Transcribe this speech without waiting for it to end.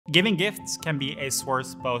Giving gifts can be a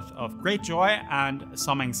source both of great joy and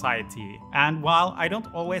some anxiety. And while I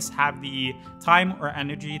don't always have the time or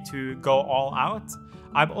energy to go all out,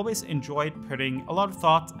 I've always enjoyed putting a lot of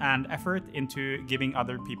thought and effort into giving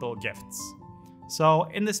other people gifts. So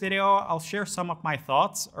in this video, I'll share some of my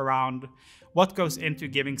thoughts around what goes into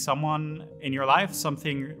giving someone in your life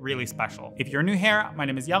something really special. If you're new here, my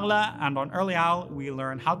name is Jarle, and on Early Owl, we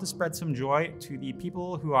learn how to spread some joy to the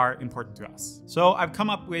people who are important to us. So I've come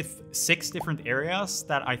up with 6 different areas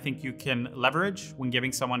that I think you can leverage when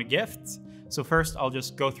giving someone a gift. So first, I'll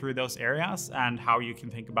just go through those areas and how you can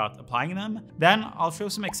think about applying them. Then I'll show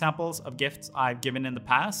some examples of gifts I've given in the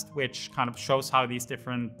past, which kind of shows how these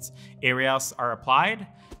different areas are applied,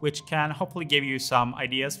 which can hopefully give you some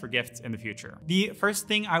ideas for gifts in the future. The first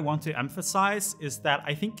thing I want to emphasize is that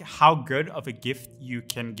I think how good of a gift you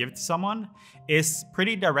can give to someone is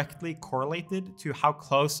pretty directly correlated to how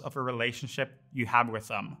close of a relationship you have with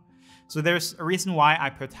them. So there's a reason why I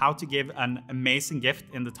put how to give an amazing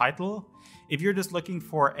gift in the title. If you're just looking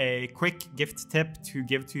for a quick gift tip to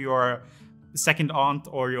give to your second aunt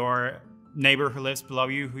or your neighbor who lives below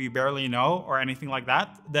you who you barely know or anything like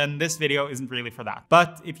that, then this video isn't really for that.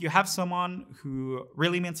 But if you have someone who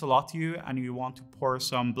really means a lot to you and you want to pour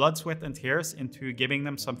some blood, sweat, and tears into giving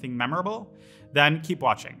them something memorable, then keep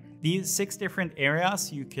watching. These 6 different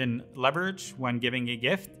areas you can leverage when giving a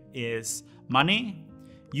gift is money,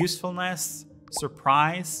 usefulness,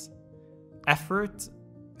 surprise, effort,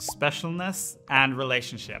 specialness, and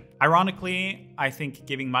relationship. Ironically, I think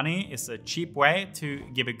giving money is a cheap way to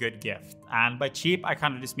give a good gift. And by cheap, I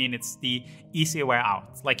kind of just mean it's the easy way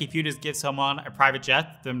out. Like if you just give someone a private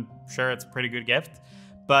jet, then sure, it's a pretty good gift,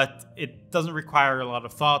 but it doesn't require a lot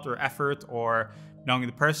of thought or effort or knowing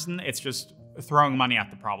the person. It's just throwing money at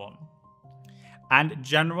the problem. And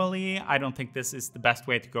generally, I don't think this is the best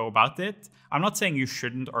way to go about it. I'm not saying you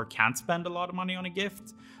shouldn't or can't spend a lot of money on a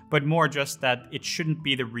gift, but more just that it shouldn't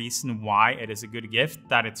be the reason why it is a good gift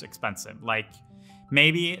that it's expensive. Like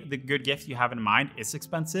maybe the good gift you have in mind is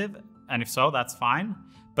expensive, and if so, that's fine,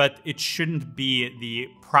 but it shouldn't be the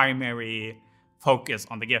primary focus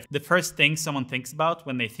on the gift. The first thing someone thinks about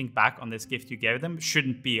when they think back on this gift you gave them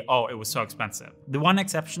shouldn't be, oh, it was so expensive. The one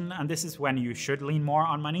exception, and this is when you should lean more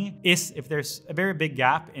on money, is if there's a very big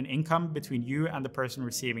gap in income between you and the person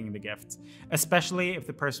receiving the gift. Especially if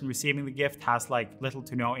the person receiving the gift has like little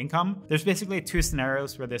to no income. There's basically 2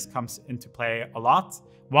 scenarios where this comes into play a lot.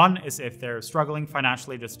 One is if they're struggling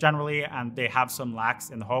financially just generally and they have some lacks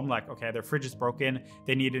in the home, like, okay, their fridge is broken,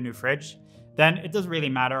 they need a new fridge. Then it doesn't really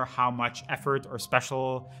matter how much effort or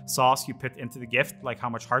special sauce you put into the gift, like how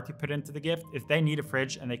much heart you put into the gift. If they need a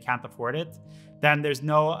fridge and they can't afford it, then there's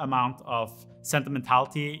no amount of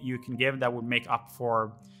sentimentality you can give that would make up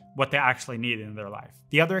for what they actually need in their life.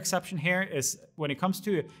 The other exception here is when it comes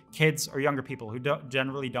to kids or younger people who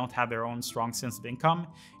generally don't have their own strong sense of income.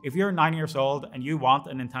 If you're 9 years old and you want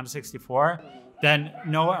a Nintendo 64, then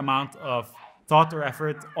no amount of thought or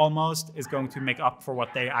effort almost is going to make up for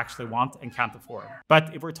what they actually want and can't afford.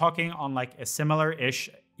 But if we're talking on like a similar-ish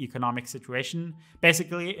economic situation,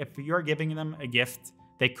 basically if you're giving them a gift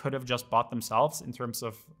they could have just bought themselves in terms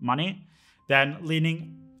of money, then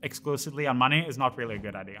leaning exclusively on money is not really a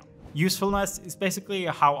good idea. Usefulness is basically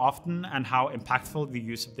how often and how impactful the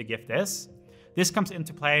use of the gift is. This comes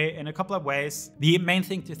into play in a couple of ways. The main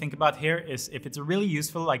thing to think about here is if it's a really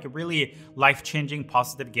useful, like a really life-changing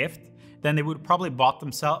positive gift, then they would probably bought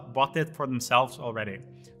it for themselves already.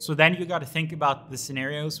 So then you got to think about the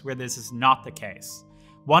scenarios where this is not the case.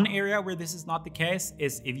 One area where this is not the case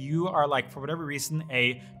is if you are like, for whatever reason,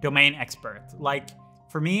 a domain expert. Like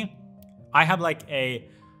for me, I have like a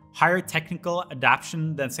higher technical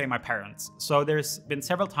adaptation than say my parents. So there's been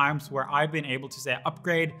several times where I've been able to say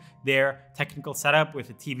upgrade their technical setup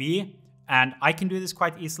with a TV. And I can do this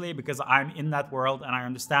quite easily because I'm in that world and I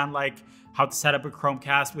understand like how to set up a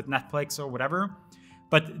Chromecast with Netflix or whatever.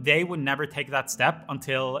 But they would never take that step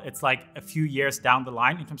until it's like a few years down the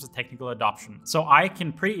line in terms of technical adoption. So I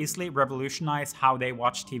can pretty easily revolutionize how they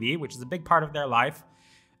watch TV, which is a big part of their life.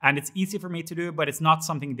 And it's easy for me to do, but it's not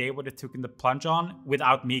something they would have taken the plunge on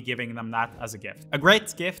without me giving them that as a gift. A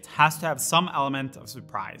great gift has to have some element of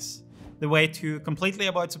surprise. The way to completely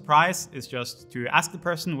avoid surprise is just to ask the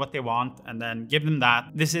person what they want and then give them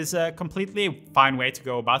that. This is a completely fine way to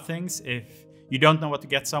go about things if you don't know what to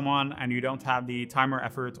get someone and you don't have the time or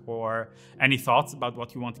effort or any thoughts about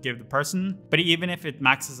what you want to give the person. But even if it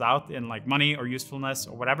maxes out in like money or usefulness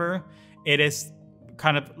or whatever, it is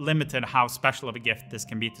kind of limited how special of a gift this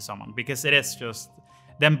can be to someone because it is just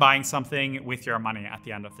than buying something with your money at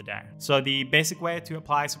the end of the day. So the basic way to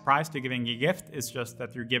apply surprise to giving a gift is just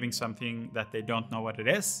that you're giving something that they don't know what it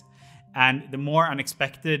is. And the more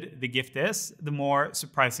unexpected the gift is, the more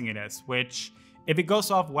surprising it is, which if it goes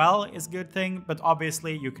off well is a good thing, but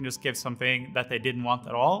obviously you can just give something that they didn't want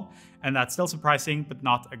at all, and that's still surprising, but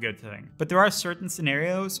not a good thing. But there are certain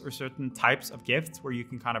scenarios or certain types of gifts where you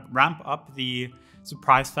can kind of ramp up the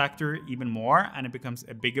surprise factor even more, and it becomes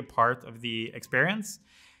a bigger part of the experience.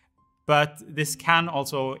 But this can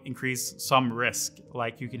also increase some risk,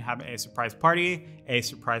 like you can have a surprise party, a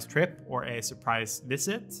surprise trip, or a surprise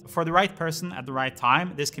visit. For the right person at the right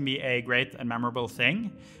time, this can be a great and memorable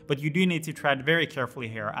thing, but you do need to tread very carefully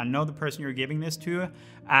here and know the person you're giving this to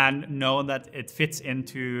and know that it fits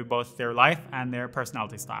into both their life and their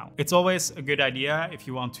personality style. It's always a good idea if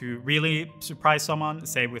you want to really surprise someone,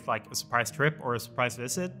 say with like a surprise trip or a surprise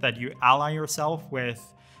visit, that you ally yourself with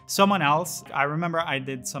someone else. I remember I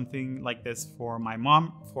did something like this for my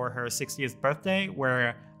mom for her 60th birthday,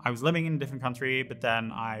 where I was living in a different country, but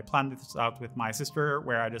then I planned this out with my sister,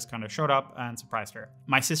 where I just kind of showed up and surprised her.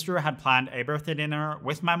 My sister had planned a birthday dinner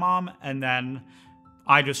with my mom, and then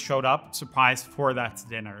I just showed up surprised for that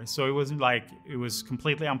dinner. So it wasn't like it was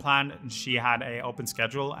completely unplanned and she had an open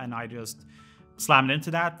schedule and I just slammed into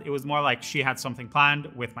that. It was more like she had something planned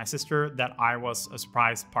with my sister that I was a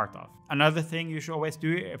surprise part of. Another thing you should always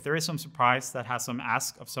do if there is some surprise that has some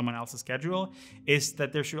ask of someone else's schedule is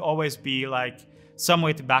that there should always be like some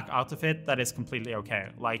way to back out of it that is completely okay.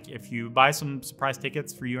 Like if you buy some surprise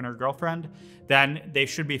tickets for you and your girlfriend, then they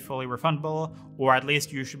should be fully refundable, or at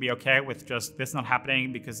least you should be okay with just this not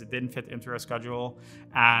happening because it didn't fit into your schedule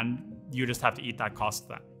and you just have to eat that cost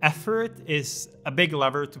then. Effort is a big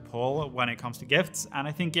lever to pull when it comes to gifts, and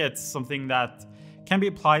I think it's something that can be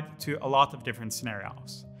applied to a lot of different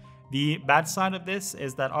scenarios. The bad side of this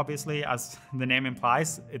is that obviously, as the name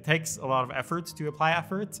implies, it takes a lot of effort to apply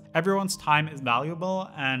effort. Everyone's time is valuable,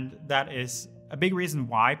 and that is a big reason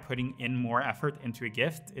why putting in more effort into a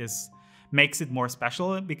gift makes it more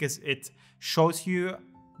special, because it shows you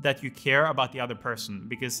that you care about the other person,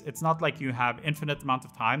 because it's not like you have infinite amount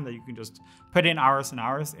of time that you can just put in hours and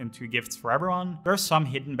hours into gifts for everyone. There are some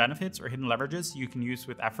hidden benefits or hidden leverages you can use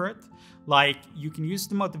with effort. Like you can use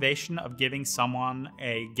the motivation of giving someone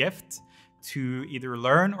a gift to either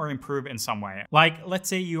learn or improve in some way. Like let's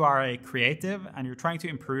say you are a creative and you're trying to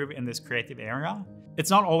improve in this creative area. It's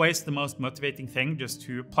not always the most motivating thing just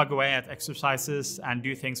to plug away at exercises and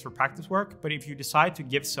do things for practice work, but if you decide to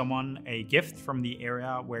give someone a gift from the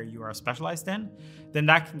area where you are specialized in, then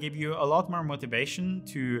that can give you a lot more motivation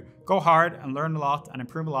to go hard and learn a lot and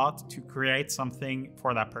improve a lot to create something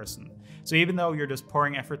for that person. So even though you're just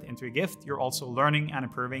pouring effort into a gift, you're also learning and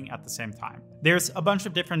improving at the same time. There's a bunch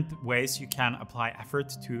of different ways you can apply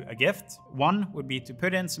effort to a gift. One would be to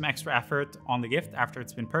put in some extra effort on the gift after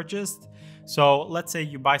it's been purchased. So let's say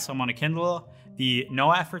you buy someone a Kindle. The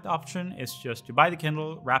no effort option is just to buy the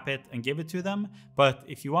Kindle, wrap it, and give it to them. But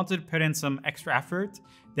if you wanted to put in some extra effort,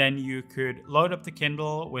 then you could load up the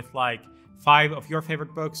Kindle with like 5 of your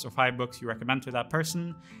favorite books or 5 books you recommend to that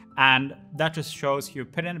person. And that just shows you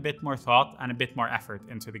put in a bit more thought and a bit more effort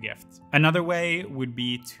into the gift. Another way would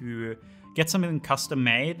be to get something custom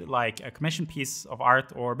made, like a commissioned piece of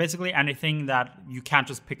art, or basically anything that you can't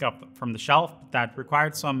just pick up from the shelf, that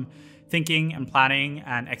required some thinking and planning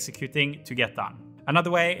and executing to get done.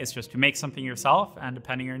 Another way is just to make something yourself, and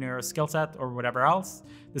depending on your skill set or whatever else,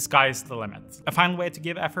 the sky is the limit. A final way to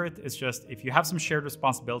give effort is just if you have some shared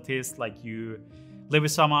responsibilities, like you live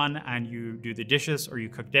with someone and you do the dishes or you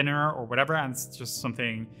cook dinner or whatever, and it's just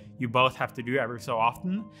something you both have to do every so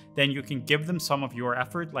often, then you can give them some of your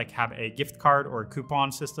effort, like have a gift card or a coupon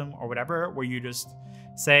system or whatever, where you just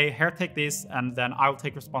say, here, take this, and then I'll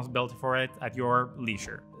take responsibility for it at your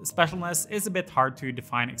leisure. Specialness is a bit hard to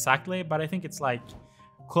define exactly, but I think it's like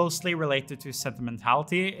closely related to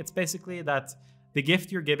sentimentality. It's basically that the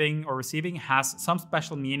gift you're giving or receiving has some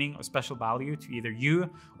special meaning or special value to either you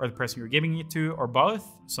or the person you're giving it to, or both.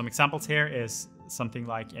 Some examples here is something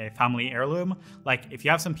like a family heirloom. Like if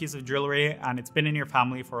you have some piece of jewelry and it's been in your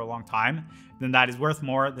family for a long time, then that is worth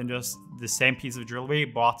more than just the same piece of jewelry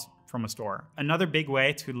bought from a store. Another big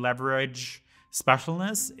way to leverage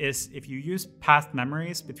specialness is if you use past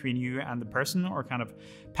memories between you and the person, or kind of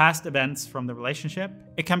past events from the relationship.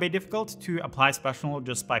 It can be difficult to apply special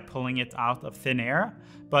just by pulling it out of thin air,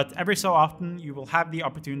 but every so often you will have the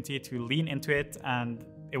opportunity to lean into it and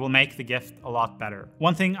it will make the gift a lot better.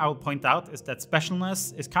 One thing I will point out is that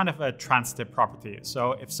specialness is kind of a transitive property.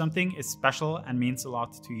 So if something is special and means a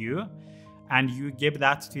lot to you, and you give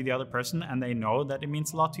that to the other person and they know that it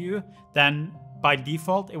means a lot to you, then by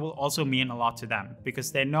default, it will also mean a lot to them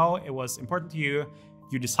because they know it was important to you.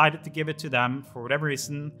 You decided to give it to them for whatever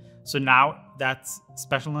reason. So now that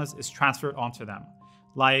specialness is transferred onto them.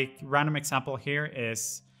 Like, random example here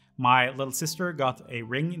is my little sister got a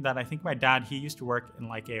ring that I think my dad, he used to work in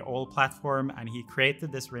like a oil platform, and he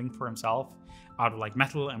created this ring for himself out of like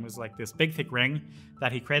metal, and was like this big thick ring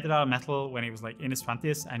that he created out of metal when he was like in his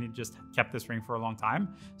 20s, and he just kept this ring for a long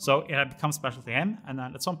time. So it had become special to him, and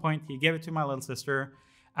then at some point he gave it to my little sister,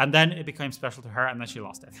 and then it became special to her, and then she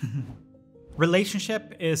lost it.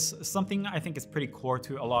 Relationship is something I think is pretty core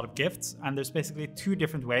to a lot of gifts, and there's basically two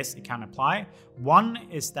different ways it can apply. One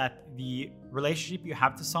is that the relationship you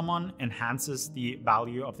have to someone enhances the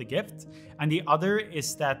value of the gift, and the other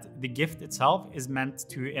is that the gift itself is meant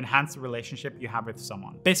to enhance the relationship you have with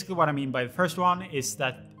someone. Basically, what I mean by the first one is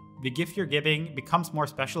that the gift you're giving becomes more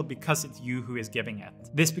special because it's you who is giving it.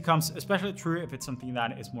 This becomes especially true if it's something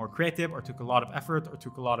that is more creative or took a lot of effort or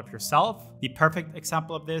took a lot of yourself. The perfect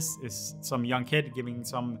example of this is some young kid giving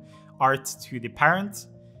some art to the parent.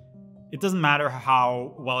 It doesn't matter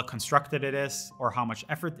how well constructed it is or how much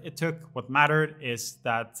effort it took. What mattered is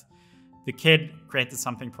that the kid created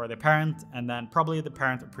something for the parent, and then probably the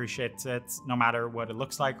parent appreciates it no matter what it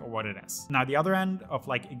looks like or what it is. Now, the other end of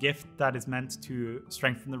like a gift that is meant to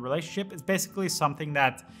strengthen the relationship is basically something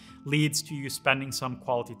that leads to you spending some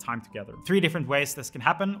quality time together. Three different ways this can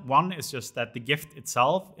happen. One is just that the gift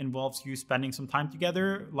itself involves you spending some time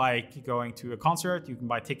together, like going to a concert. You can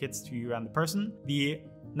buy tickets to you and the person. The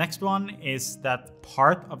next one is that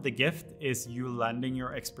part of the gift is you lending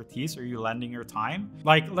your expertise or you lending your time.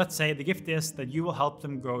 Like, let's say the gift is that you will help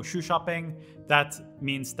them go shoe shopping. That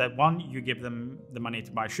means that one, you give them the money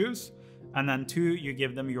to buy shoes, and then two, you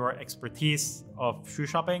give them your expertise of shoe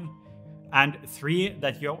shopping, and three,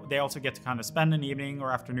 that they also get to kind of spend an evening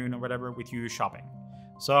or afternoon or whatever with you shopping.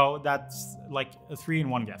 So that's like a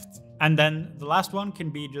 3-in-1 gift. And then the last one can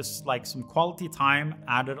be just like some quality time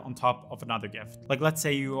added on top of another gift. Like, let's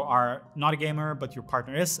say you are not a gamer, but your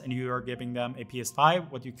partner is, and you are giving them a PS5.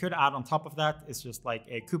 What you could add on top of that is just like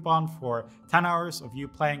a coupon for 10 hours of you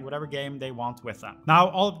playing whatever game they want with them. Now,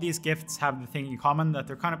 all of these gifts have the thing in common that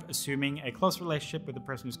they're kind of assuming a close relationship with the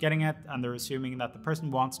person who's getting it, and they're assuming that the person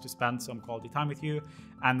wants to spend some quality time with you,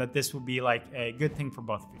 and that this will be like a good thing for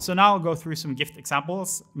both of you. So now I'll go through some gift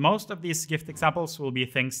examples. Most of these gift examples will be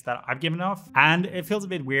things that I've given off, and it feels a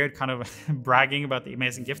bit weird kind of bragging about the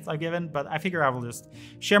amazing gifts I've given, but I figure I will just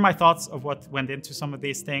share my thoughts of what went into some of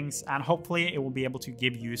these things, and hopefully it will be able to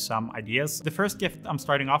give you some ideas. The first gift I'm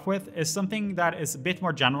starting off with is something that is a bit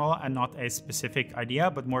more general and not a specific idea,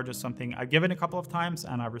 but more just something I've given a couple of times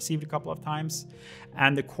and I've received a couple of times.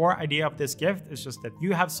 And the core idea of this gift is just that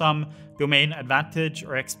you have some domain advantage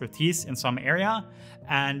or expertise in some area,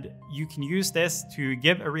 and you can use this to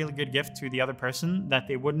give a really good gift to the other person that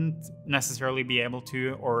they wouldn't necessarily be able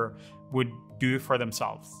to or would do for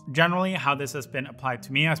themselves. Generally, how this has been applied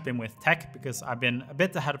to me has been with tech, because I've been a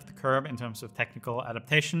bit ahead of the curve in terms of technical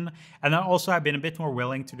adaptation. And then also I've been a bit more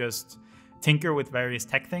willing to just tinker with various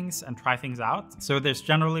tech things and try things out. So there's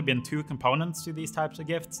generally been two components to these types of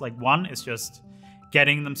gifts. Like, one is just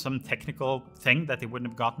getting them some technical thing that they wouldn't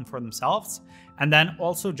have gotten for themselves. And then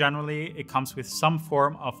also generally it comes with some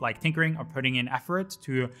form of like tinkering or putting in effort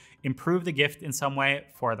to improve the gift in some way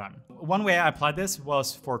for them. One way I applied this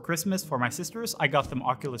was for Christmas for my sisters. I got them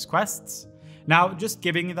Oculus Quests. Now, just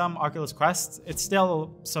giving them Oculus Quests, it's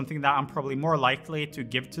still something that I'm probably more likely to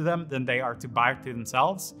give to them than they are to buy to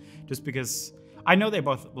themselves, just because I know they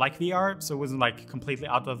both like VR, so it wasn't like completely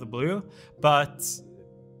out of the blue, but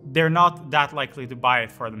they're not that likely to buy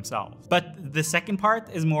it for themselves. But the second part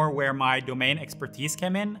is more where my domain expertise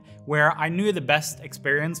came in, where I knew the best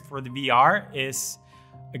experience for the VR is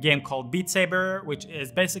a game called Beat Saber, which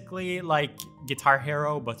is basically like Guitar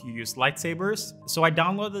Hero, but you use lightsabers. So I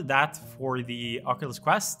downloaded that for the Oculus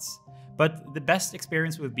Quests, but the best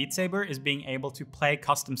experience with Beat Saber is being able to play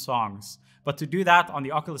custom songs. But to do that on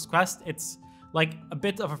the Oculus Quest, it's like a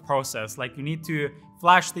bit of a process. Like, you need to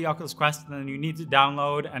flash the Oculus Quest, and then you need to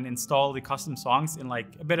download and install the custom songs in like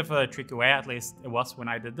a bit of a tricky way, at least it was when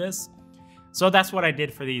I did this. So that's what I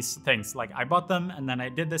did for these things. Like, I bought them, and then I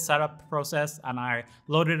did the setup process, and I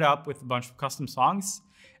loaded it up with a bunch of custom songs.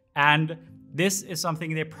 And this is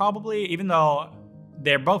something they probably, even though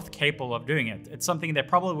they're both capable of doing it, it's something they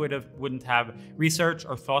probably wouldn't have researched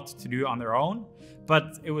or thought to do on their own.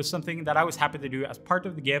 But it was something that I was happy to do as part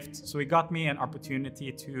of the gift. So it got me an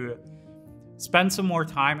opportunity to spend some more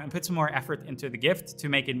time and put some more effort into the gift to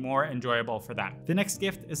make it more enjoyable for them. The next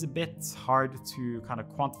gift is a bit hard to kind of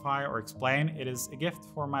quantify or explain. It is a gift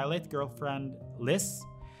for my late girlfriend, Liz.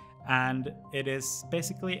 And it is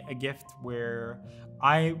basically a gift where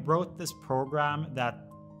I wrote this program that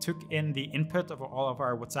took in the input of all of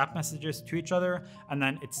our WhatsApp messages to each other, and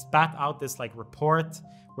then it spat out this like report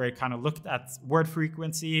where it kind of looked at word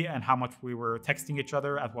frequency and how much we were texting each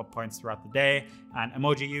other at what points throughout the day, and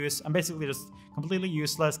emoji use, and basically just completely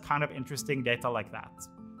useless, kind of interesting data like that.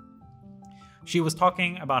 She was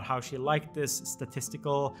talking about how she liked this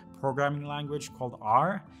statistical programming language called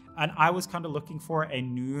R, and I was kind of looking for a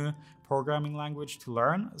new programming language to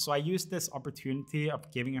learn. So I used this opportunity of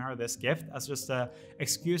giving her this gift as just an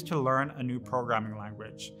excuse to learn a new programming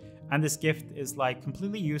language. And this gift is like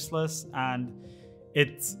completely useless, and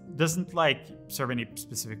it doesn't like serve any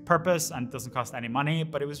specific purpose and doesn't cost any money,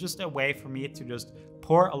 but it was just a way for me to just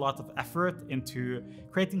pour a lot of effort into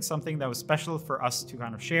creating something that was special for us to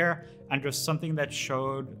kind of share, and just something that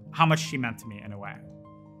showed how much she meant to me in a way.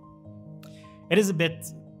 It is a bit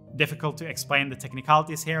difficult to explain the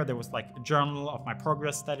technicalities here. There was like a journal of my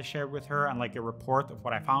progress that I shared with her and like a report of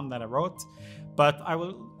what I found that I wrote. But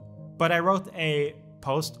I wrote a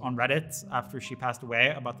post on Reddit after she passed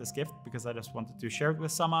away about this gift because I just wanted to share it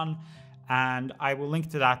with someone, and I will link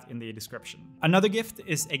to that in the description. Another gift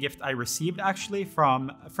is a gift I received actually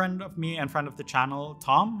from a friend of me and friend of the channel,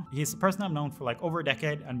 Tom. He's a person I've known for like over a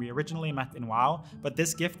decade, and we originally met in WoW, but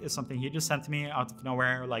this gift is something he just sent to me out of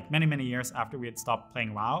nowhere like many years after we had stopped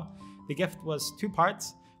playing WoW. The gift was two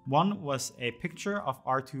parts. One was a picture of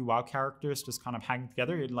our two WoW characters just kind of hanging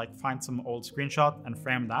together. You'd like find some old screenshot and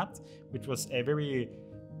frame that, which was a very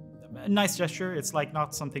nice gesture. It's like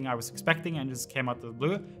not something I was expecting and just came out of the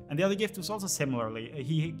blue. And the other gift was also similarly.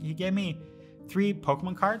 He gave me 3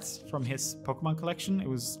 Pokemon cards from his Pokemon collection. It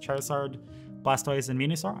was Charizard, Blastoise, and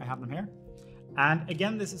Venusaur. I have them here. And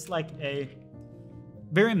again, this is like a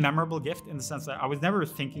very memorable gift in the sense that I was never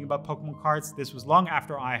thinking about Pokemon cards. This was long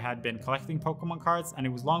after I had been collecting Pokemon cards, and it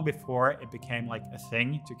was long before it became like a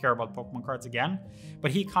thing to care about Pokemon cards again.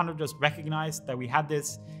 But he kind of just recognized that we had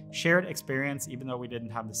this shared experience, even though we didn't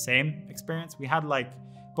have the same experience. We had like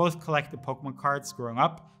both collected Pokemon cards growing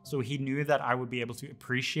up, so he knew that I would be able to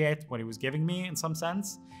appreciate what he was giving me in some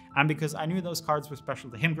sense. And because I knew those cards were special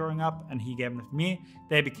to him growing up and he gave them to me,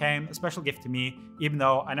 they became a special gift to me, even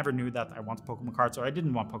though I never knew that I wanted Pokemon cards or I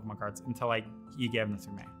didn't want Pokemon cards until he gave them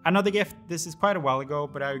to me. Another gift, this is quite a while ago,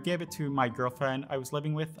 but I gave it to my girlfriend I was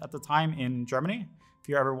living with at the time in Germany. If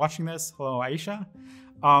you're ever watching this, hello Aisha.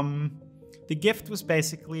 The gift was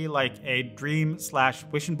basically like a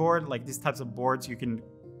dream/vision board, like these types of boards you can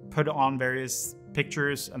put on various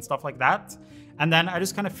pictures and stuff like that. And then I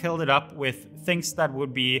just kind of filled it up with things that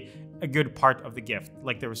would be a good part of the gift.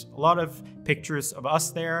 Like there was a lot of pictures of us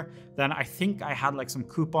there. Then I think I had like some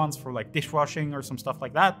coupons for like dishwashing or some stuff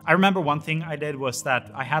like that. I remember one thing I did was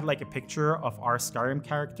that I had like a picture of our Skyrim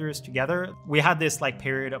characters together. We had this like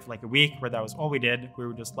period of like a week where that was all we did. We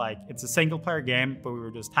were just like, it's a single player game, but we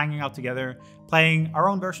were just hanging out together, playing our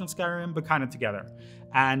own version of Skyrim, but kind of together.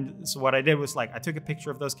 And so what I did was like, I took a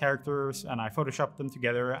picture of those characters and I photoshopped them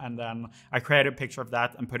together, and then I created a picture of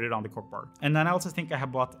that and put it on the corkboard. And then I also think I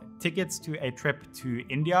have bought tickets to a trip to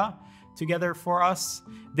India together for us.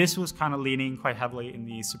 This was kind of leaning quite heavily in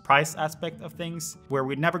the surprise aspect of things, where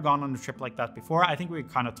we'd never gone on a trip like that before. I think we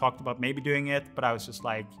kind of talked about maybe doing it, but I was just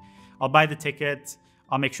like, I'll buy the ticket,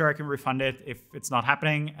 I'll make sure I can refund it if it's not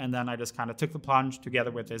happening. And then I just kind of took the plunge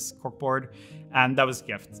together with this corkboard, and that was a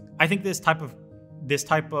gift. I think this type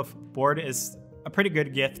of board is a pretty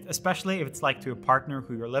good gift, especially if it's like to a partner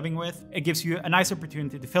who you're living with. It gives you a nice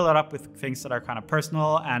opportunity to fill it up with things that are kind of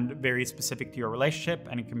personal and very specific to your relationship.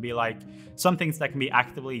 And it can be like some things that can be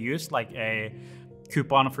actively used, like a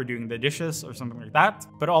coupon for doing the dishes or something like that.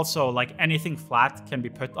 But also like anything flat can be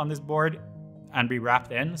put on this board and be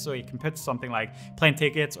wrapped in. So you can put something like plane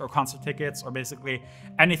tickets or concert tickets, or basically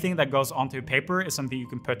anything that goes onto paper is something you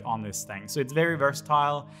can put on this thing. So it's very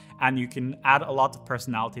versatile, and you can add a lot of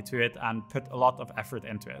personality to it and put a lot of effort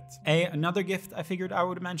into it. Another gift I figured I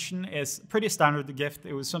would mention is pretty standard gift.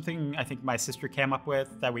 It was something I think my sister came up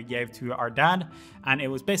with that we gave to our dad, and it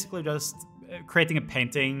was basically just creating a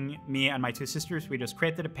painting. Me and my 2 sisters, we just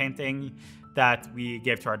created a painting that we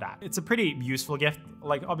gave to our dad. It's a pretty useful gift.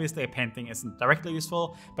 Like, obviously a painting isn't directly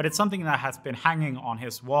useful, but it's something that has been hanging on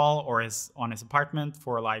his wall or on his apartment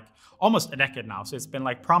for like almost a decade now. So it's been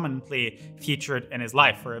like prominently featured in his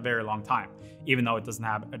life for a very long time, even though it doesn't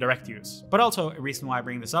have a direct use. But also a reason why I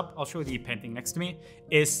bring this up, I'll show you the painting next to me,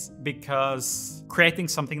 is because creating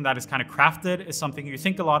something that is kind of crafted is something you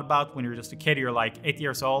think a lot about when you're just a kid. You're like 8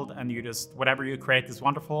 years old and you just, whatever you create is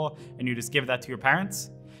wonderful and you just give that to your parents.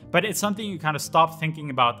 But it's something you kind of stop thinking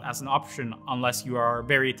about as an option unless you are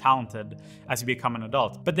very talented as you become an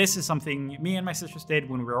adult. But this is something me and my sisters did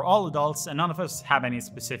when we were all adults, and none of us have any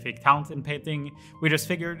specific talent in painting. We just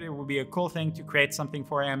figured it would be a cool thing to create something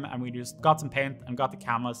for him, and we just got some paint and got the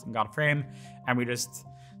canvas and got a frame, and we just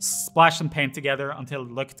splashed some paint together until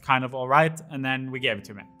it looked kind of all right, and then we gave it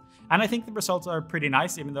to him. And I think the results are pretty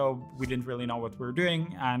nice, even though we didn't really know what we were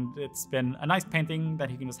doing. And it's been a nice painting that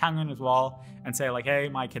he can just hang on his wall and say like, hey,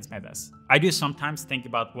 my kids made this. I do sometimes think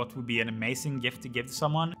about what would be an amazing gift to give to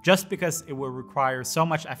someone, just because it will require so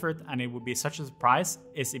much effort and it would be such a surprise,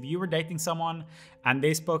 is if you were dating someone and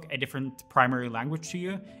they spoke a different primary language to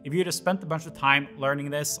you, if you just spent a bunch of time learning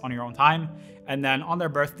this on your own time, and then on their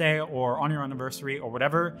birthday or on your anniversary or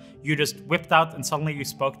whatever, you just whipped out and suddenly you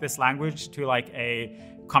spoke this language to like a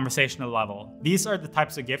conversational level. These are the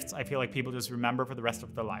types of gifts I feel like people just remember for the rest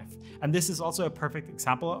of their life. And this is also a perfect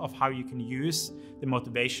example of how you can use the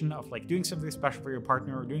motivation of like doing something special for your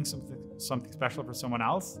partner or doing something special for someone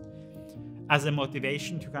else as a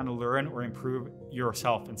motivation to kind of learn or improve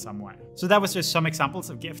yourself in some way. So that was just some examples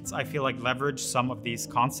of gifts I feel like leverage some of these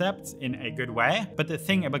concepts in a good way. But the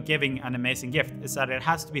thing about giving an amazing gift is that it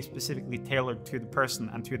has to be specifically tailored to the person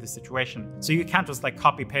and to the situation. So you can't just like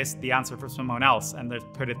copy paste the answer for someone else and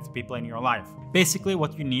just put it to people in your life. Basically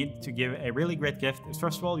what you need to give a really great gift is,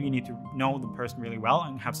 first of all, you need to know the person really well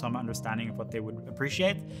and have some understanding of what they would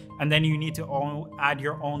appreciate. And then you need to add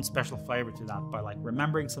your own special flavor to that by like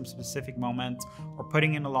remembering some specific moment or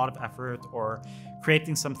putting in a lot of effort or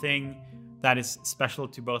creating something that is special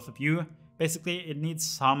to both of you. Basically, it needs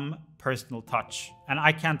some personal touch. And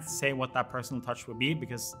I can't say what that personal touch would be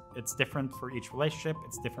because it's different for each relationship,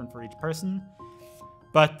 it's different for each person.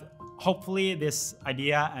 But hopefully this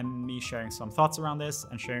idea and me sharing some thoughts around this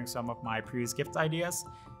and sharing some of my previous gift ideas,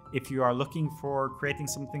 if you are looking for creating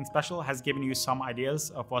something special, has given you some ideas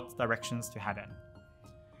of what directions to head in.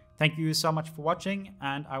 Thank you so much for watching,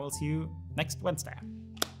 and I will see you next Wednesday.